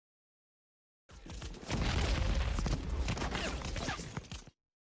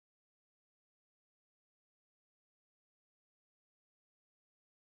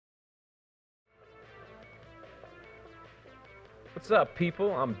What's up,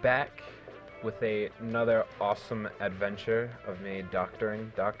 people? I'm back with another awesome adventure of me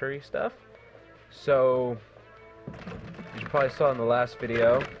doctory stuff. So, as you probably saw in the last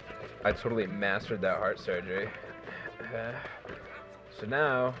video, I totally mastered that heart surgery. So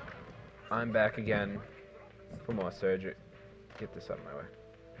now, I'm back again for more surgery. Get this out of my way.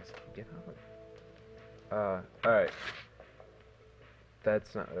 Get out. Alright.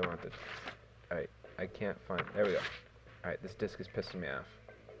 That's not what I wanted. Alright, I can't find... There we go. Alright, this disc is pissing me off.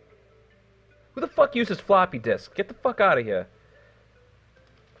 Who the fuck uses floppy disk? Get the fuck out of here.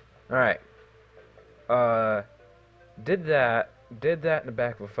 Alright. Did that in the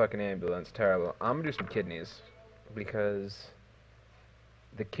back of a fucking ambulance. Terrible. I'm gonna do some kidneys. Because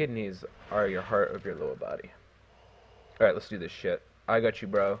the kidneys are your heart of your lower body. Alright, let's do this shit. I got you,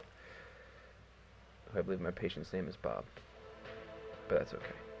 bro. I believe my patient's name is Bob. But that's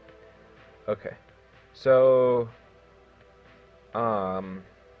okay. Okay. So...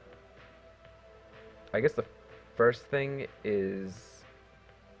 I guess the first thing is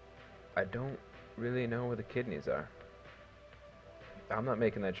I don't really know where the kidneys are. I'm not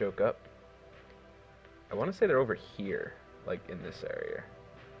making that joke up. I want to say they're over here, like in this area.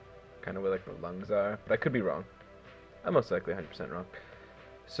 Kind of where like the lungs are, but I could be wrong. I'm most likely 100% wrong.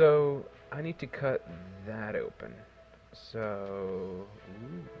 So, I need to cut that open. So,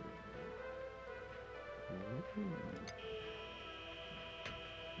 ooh.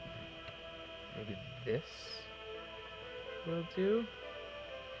 Maybe this will do.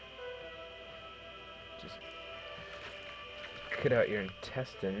 Just cut out your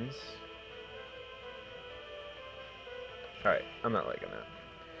intestines. Alright, I'm not liking that.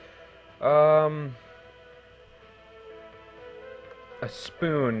 A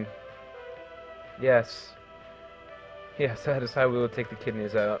spoon. Yes. Yes, that is how we will take the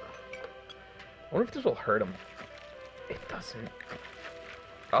kidneys out. I wonder if this will hurt them. It doesn't.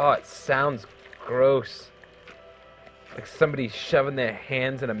 Oh, it sounds gross. Like somebody shoving their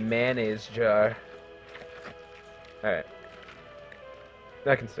hands in a mayonnaise jar. Alright.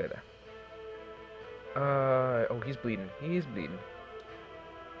 I can stay there. Oh, he's bleeding. He's bleeding.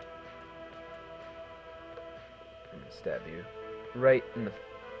 I'm gonna stab you right in the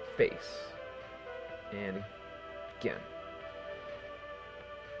face. And again.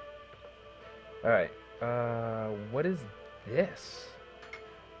 Alright. What is this?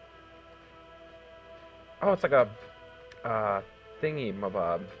 Oh, it's like a, thingy,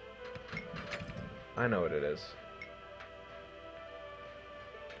 mabob. I know what it is.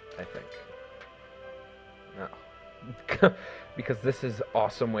 I think. No. Because this is an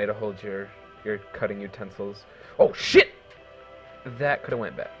awesome way to hold your cutting utensils. Oh, shit! That could have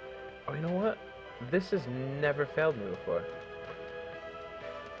went bad. Oh, you know what? This has never failed me before.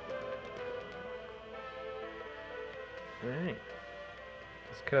 Alright.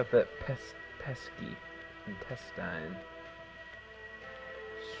 Let's cut out that pesky intestine.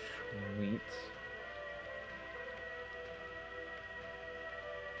 Sweet.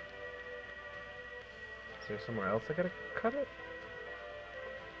 Is there somewhere else I gotta cut it?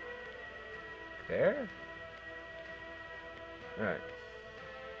 There? Alright.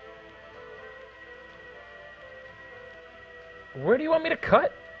 Where do you want me to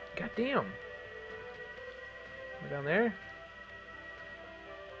cut? God damn. Down there?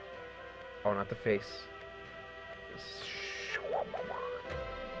 Oh, not the face.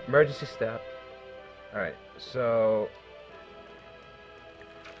 Emergency step. Alright, so...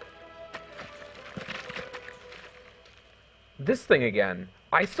 This thing again.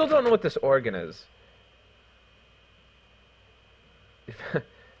 I still don't know what this organ is. I'm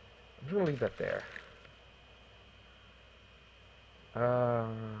just gonna leave that there.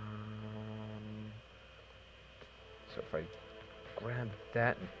 So if I grab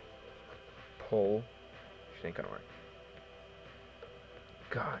that and pull, shit ain't gonna work.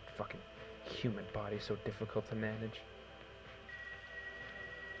 God, fucking human body so difficult to manage.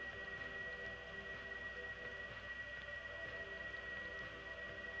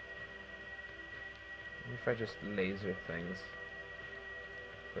 Maybe if I just laser things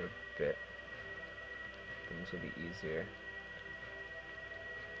for a bit, things will be easier.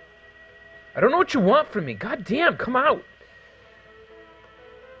 I don't know what you want from me. God damn, come out.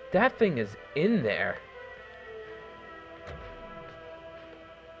 That thing is in there.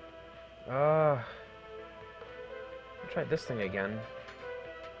 I'll try this thing again.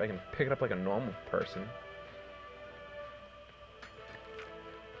 If I can pick it up like a normal person.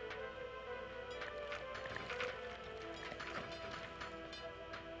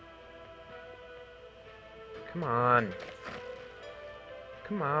 Come on.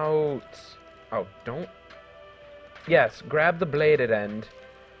 Come out. Oh, don't. Yes, grab the bladed end,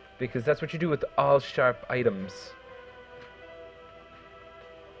 because that's what you do with all sharp items.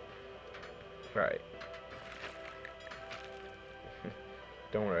 Right.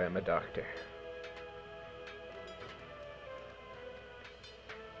 Don't worry, I'm a doctor.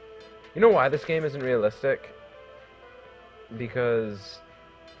 You know why this game isn't realistic? Because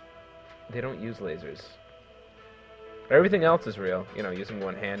they don't use lasers. Everything else is real, you know, using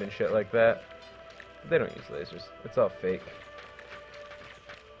one hand and shit like that. They don't use lasers. It's all fake.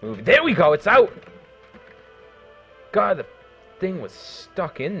 Move. There we go, it's out! God, the thing was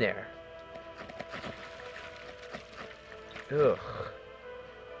stuck in there. Ugh.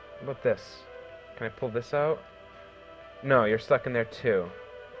 How about this? Can I pull this out? No, you're stuck in there too.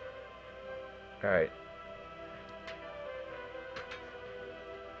 Alright.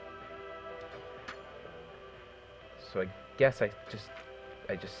 So I guess I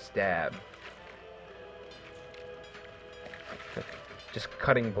just stab. Just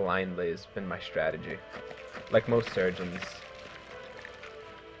cutting blindly has been my strategy. Like most surgeons.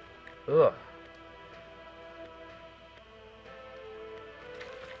 Ugh.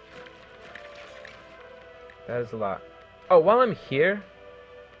 That is a lot. Oh, while I'm here,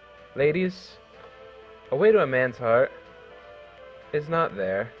 ladies, a way to a man's heart is not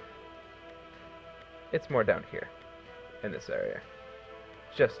there. It's more down here, in this area.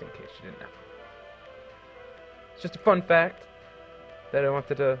 Just in case you didn't know. It's just a fun fact that I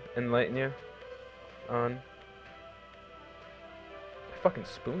wanted to enlighten you on. My fucking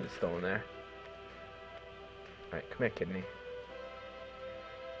spoon is still in there. Alright, come here, kidney.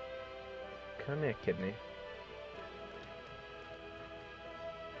 Come here, kidney.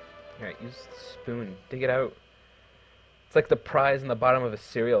 Alright, use the spoon. Dig it out. It's like the prize in the bottom of a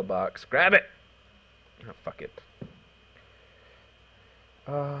cereal box. Grab it! Oh, fuck it.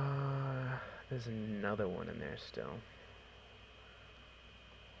 There's another one in there still.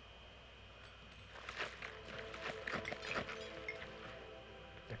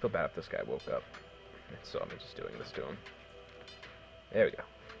 I feel bad if this guy woke up and saw me just doing this to him. There we go.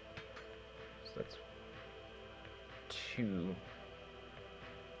 So that's 2.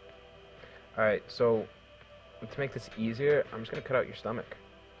 Alright, so to make this easier, I'm just going to cut out your stomach.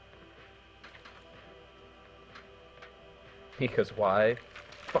 Because why?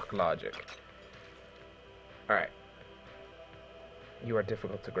 Fuck logic. Alright. You are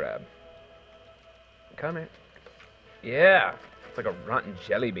difficult to grab. Come here. Yeah! It's like a rotten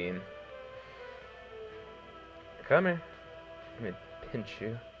jelly bean. Come here. Let me pinch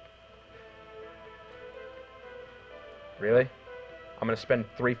you. Really? I'm gonna spend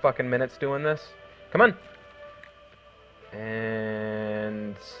 3 fucking minutes doing this? Come on!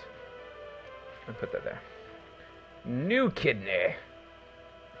 And I'll put that there. New kidney.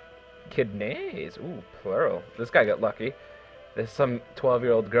 Kidneys. Ooh, plural. This guy got lucky. There's some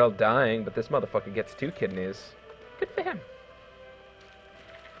 12-year-old girl dying, but this motherfucker gets 2 kidneys. Good for him.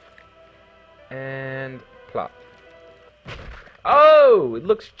 And plop. Oh, it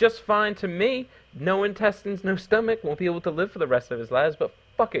looks just fine to me. No intestines, no stomach. Won't be able to live for the rest of his lives, but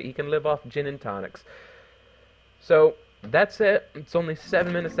fuck it, he can live off gin and tonics. So, that's it. It's only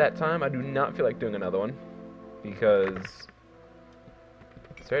 7 minutes that time. I do not feel like doing another one, because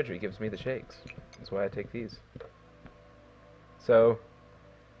surgery gives me the shakes. That's why I take these. So,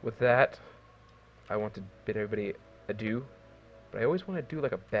 with that, I want to bid everybody adieu. But I always want to do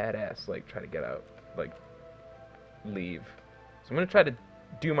like a badass, like try to get out, like leave. So I'm going to try to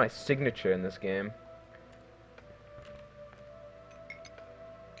do my signature in this game.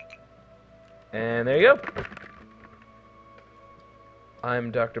 And there you go.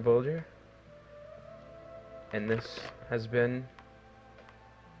 I'm Dr. Bolger. And this has been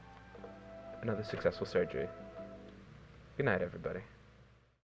another successful surgery. Good night, everybody.